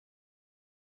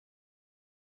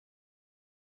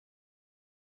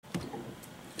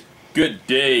Good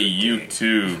day,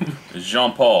 YouTube.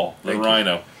 Jean-Paul, the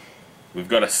Rhino. We've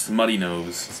got a Smutty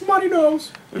Nose. Smutty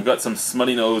Nose. We've got some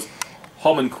Smutty Nose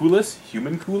Homunculus.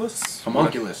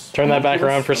 Homunculus. Turn that back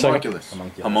around for a second.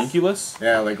 Homunculus?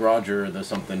 Yeah, like Roger the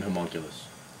something homunculus.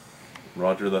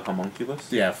 Roger the Homunculus?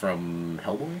 Yeah, from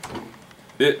Hellboy.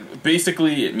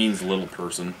 Basically, it means little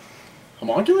person.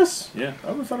 Homunculus? Yeah.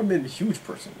 I would have thought it meant huge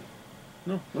person.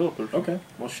 No, little person. Okay.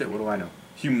 Well, shit. What do I know?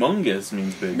 Humongous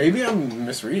means big. Maybe I'm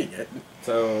misreading it.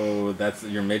 So that's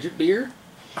your midget beer?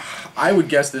 I would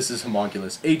guess this is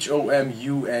homunculus.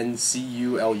 Homunculus.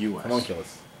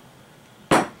 Homunculus.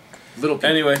 Little people.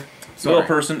 Anyway, little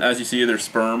person, as you see, they're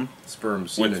sperm.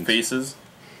 Sperms. With faces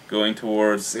going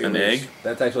towards an egg.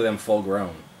 That's actually them full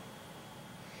grown.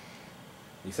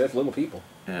 He says little people.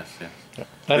 Yes, yes.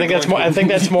 I think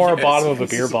that's more a bottom of a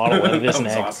beer bottle than it is an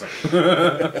egg. Awesome.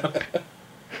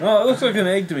 Oh, it looks like an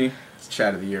egg to me. It's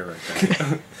chat of the year right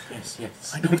there. Yes,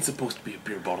 yes. I know it's supposed to be a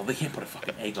beer bottle. They can't put a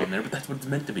fucking egg on there, but that's what it's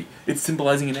meant to be. It's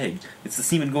symbolizing an egg. It's the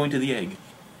semen going to the egg.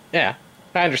 Yeah,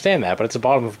 I understand that, but it's a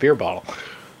bottom of a beer bottle.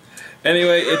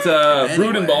 Anyway, it's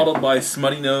brewed and bottled by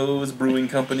Smutty Nose Brewing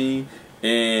Company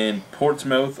in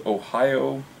Portsmouth,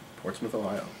 Ohio. Portsmouth,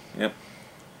 Ohio. Yep.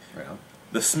 Right on.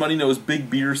 The Smutty Nose Big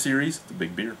Beer Series. It's a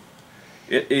big beer.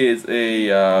 It is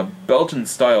a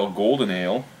Belgian-style golden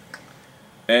ale.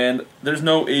 And there's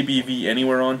no ABV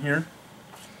anywhere on here.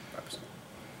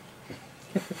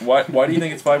 5%. Why do you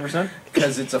think it's 5%?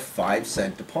 Because it's a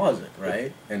 5-cent deposit,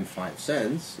 right? And 5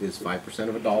 cents is 5%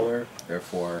 of $1.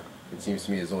 Therefore, it seems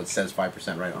to me as though it says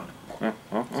 5% right on it. Oh,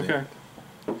 well, okay.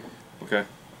 Okay.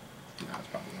 No, it's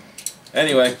probably not.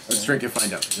 Anyway. Let's drink and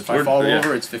find out. If I fall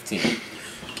over, it's 15.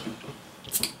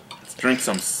 Let's drink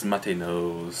some Smutty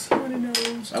Nose. Smutty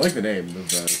Nose. I like the name of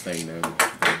the thing, the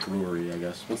brewery, I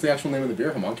guess. What's the actual name of the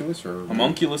beer? Homunculus? Or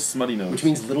Homunculus Smutty Nose. Which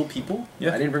means little people?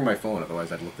 Yeah. I didn't bring my phone,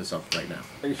 otherwise I'd look this up right now.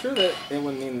 Are you sure that it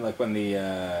would mean like when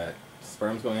the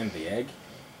sperm's going into the egg?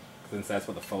 Since that's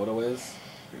what the photo is?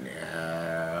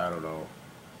 Yeah, I don't know.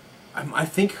 I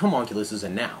think homunculus is a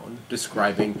noun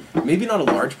describing maybe not a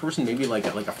large person, maybe like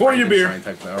a pour your beer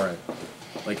type. All right,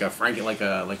 like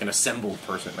an assembled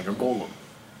person, like a golem.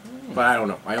 But I don't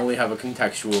know. I only have a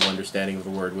contextual understanding of the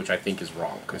word, which I think is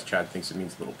wrong because Chad thinks it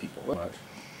means little people. What?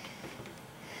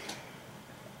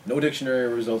 No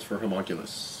dictionary results for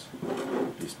homunculus.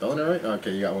 Are you spelling it right?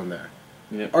 Okay, you got one there.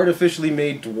 Yep. Artificially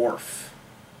made dwarf.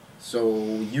 So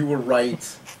you were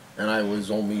right, and I was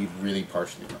only really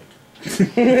partially right.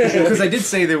 Because I did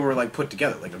say they were like put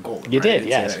together like a golem. You right? did,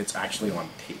 yes. It's actually on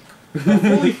tape. A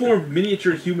fully formed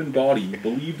miniature human body,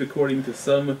 believed according to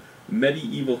some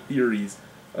medieval theories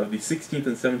of the 16th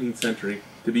and 17th century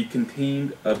to be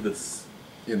contained of the...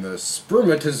 In the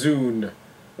spermatozoon.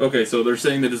 Okay, so they're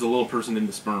saying that there's a little person in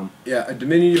the sperm. Yeah, a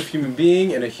diminutive human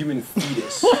being and a human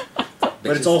fetus.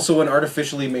 But it's also an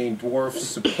artificially made dwarf,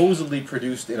 supposedly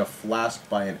produced in a flask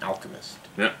by an alchemist.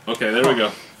 Yeah, okay, there we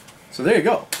go. So there you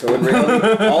go. So in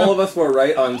reality, all of us were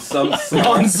right on some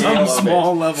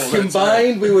small level.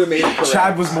 Combined, we would have made it correct.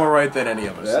 Chad was more right than any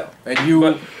of us. Yeah. And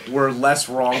you were less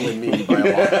wrong than me by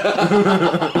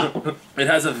a lot. It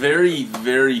has a very,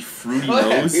 very fruity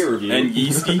nose and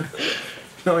yeasty.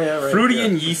 Oh yeah, right. Fruity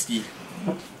and yeasty.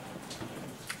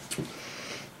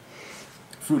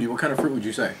 Fruity, what kind of fruit would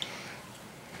you say?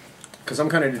 Because I'm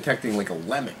kind of detecting like a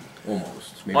lemon,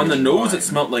 almost. Maybe On the nose, lime. it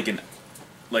smelled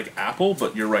like apple,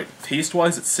 but you're right.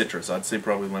 Taste-wise, it's citrus. I'd say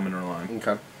probably lemon or lime.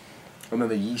 Okay. And then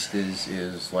the yeast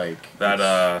is like...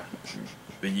 That,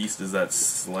 the yeast is that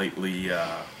slightly,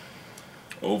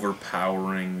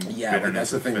 overpowering yeah, bitterness but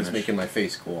that's the thing finish. that's making my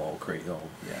face go all crazy. Oh,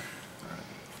 yeah.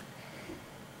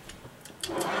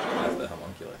 That's the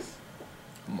homunculus.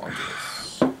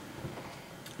 Homunculus.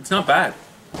 It's not bad.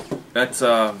 That's,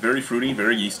 very fruity,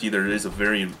 very yeasty. There is a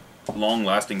very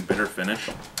long-lasting bitter finish.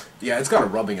 Yeah, it's got a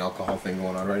rubbing alcohol thing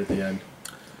going on right at the end.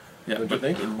 Yeah, Don't you but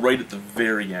think? right at the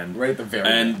very end. Right at the very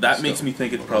end. And that makes me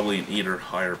think it's probably an 8 or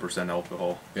higher %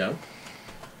 alcohol. Yeah?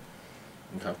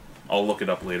 Okay. I'll look it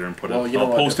up later and put Well, it. you know I'll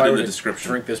what? post If it I in were the to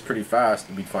description. drink this pretty fast,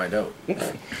 we'd find out.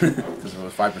 Because if it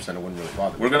was 5%, it wouldn't really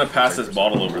bother me. We're gonna pass this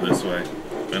bottle over this way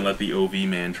and let the OV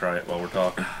man try it while we're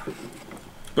talking.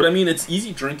 But I mean, it's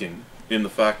easy drinking in the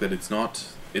fact that it's not.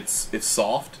 It's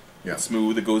soft. Yeah. It's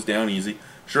smooth. It goes down easy.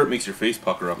 Sure, it makes your face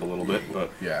pucker up a little bit, but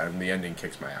Yeah, and the ending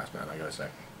kicks my ass, man, I gotta say.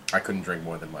 I couldn't drink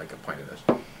more than like a pint of this.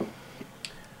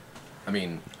 I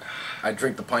mean, I'd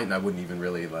drink the pint and I wouldn't even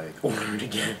really like order it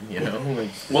again, you know?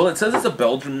 Like, well, it says it's a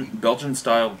Belgian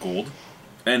style gold,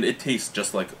 and it tastes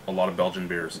just like a lot of Belgian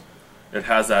beers. It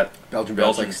has that Belgian beer,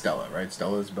 it's like Stella, right?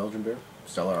 Stella's Belgian beer?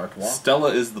 Stella Artois.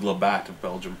 Stella is the Labatt of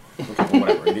Belgium. Okay, well,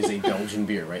 whatever. It is a Belgian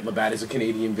beer, right? Labatt is a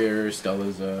Canadian beer.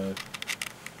 Stella's a...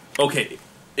 Okay,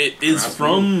 it is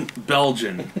from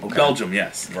Belgium. Okay. Belgium,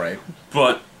 yes. Right.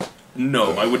 But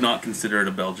no, I would not consider it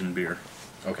a Belgian beer.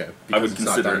 Okay. I Because would it's not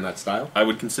consider done it in that style? I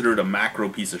would consider it a macro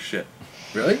piece of shit.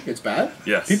 Really? It's bad?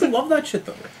 Yes. People love that shit,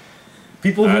 though.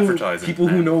 People Advertising, who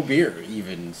man. know beer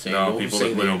even say... No, people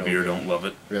say that they know beer don't love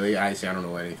it. Really? I don't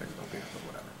know anything about beer, but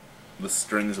whatever. The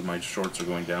strings of my shorts are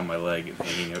going down my leg and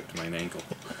hanging out to my ankle.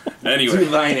 Anyway. To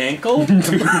thine ankle?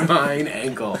 To mine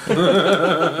ankle.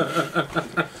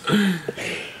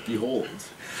 Behold.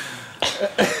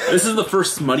 This is the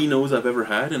first Smutty Nose I've ever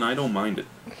had, and I don't mind it.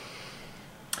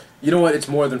 You know what? It's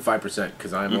more than 5%,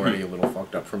 because I'm already a little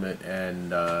fucked up from it,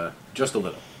 and just a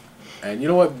little. And you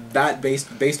know what? That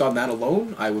based on that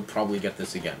alone, I would probably get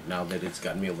this again, now that it's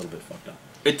gotten me a little bit fucked up.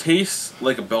 It tastes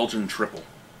like a Belgian triple.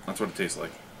 That's what it tastes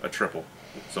like. A triple.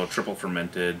 So triple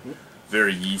fermented,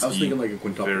 very yeasty. I was thinking like a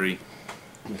quintuple. Very...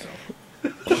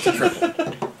 What's a triple?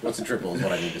 What's a triple is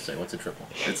what I need to say. What's a triple?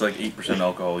 It's like 8%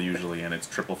 alcohol usually, and it's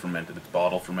triple fermented. It's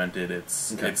bottle fermented.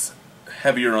 It's Okay. it's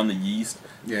heavier on the yeast,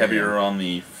 Yeah, heavier yeah. on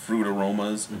the fruit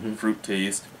aromas, fruit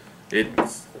taste.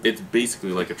 It's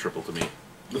basically like a triple to me.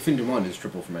 The Fin du Monde is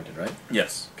triple fermented, right?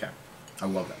 Yes. Okay. I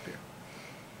love that beer.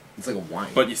 It's like a wine.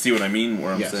 But you see what I mean,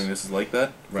 where I'm Yes. saying this is like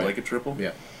that? Right. Like a triple?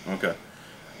 Yeah. Okay.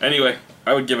 Anyway,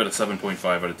 I would give it a 7.5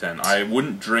 out of 10. I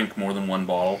wouldn't drink more than one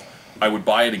bottle. I would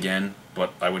buy it again,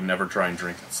 but I would never try and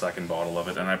drink the second bottle of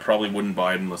it, and I probably wouldn't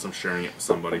buy it unless I'm sharing it with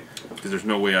somebody, because there's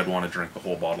no way I'd want to drink the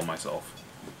whole bottle myself.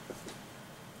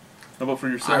 How about for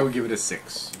yourself? I would give it a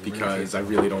 6, because I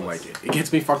really don't like it. It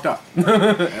gets me fucked up.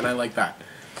 And I like that.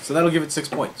 So that'll give it 6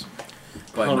 points.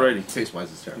 But Alrighty.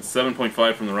 Taste-wise, it's terrible.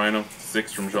 7.5 from the Rhino,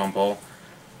 6 from Jean-Paul.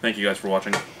 Thank you guys for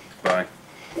watching. Bye.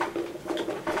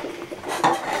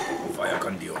 Vaya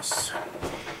con Dios.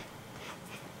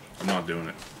 I'm not doing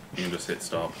it. You can just hit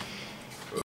stop.